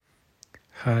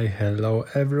Hi, hello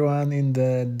everyone in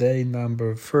the day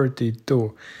number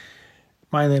 32.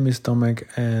 My name is Tomek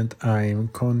and I'm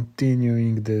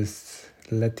continuing this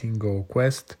letting go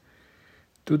quest.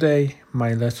 Today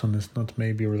my lesson is not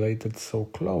maybe related so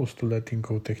close to letting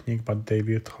go technique but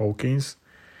David Hawkins,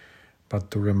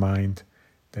 but to remind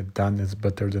that done is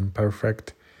better than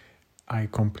perfect. I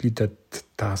completed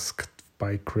task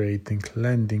by creating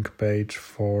landing page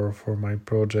for my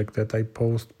project that I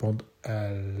postponed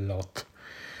a lot.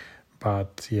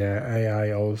 But yeah,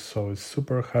 AI also is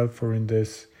super helpful in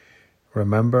this.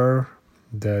 Remember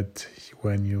that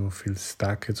when you feel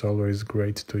stuck, it's always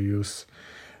great to use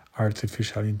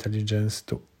artificial intelligence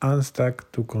to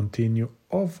unstuck, to continue,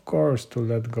 of course, to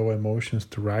let go emotions,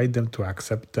 to write them, to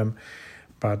accept them.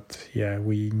 But yeah,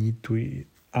 we need to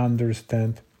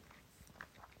understand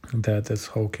that, as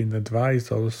Hawking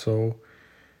advised, also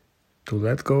to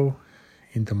let go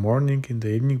in the morning, in the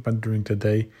evening, but during the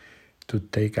day, to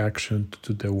take action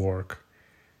to do the work.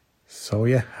 So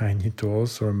yeah, I need to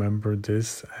also remember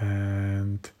this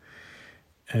and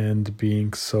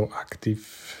being so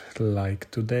active like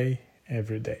today,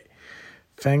 every day.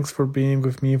 Thanks for being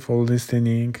with me, for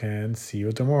listening, and see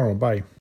you tomorrow. Bye.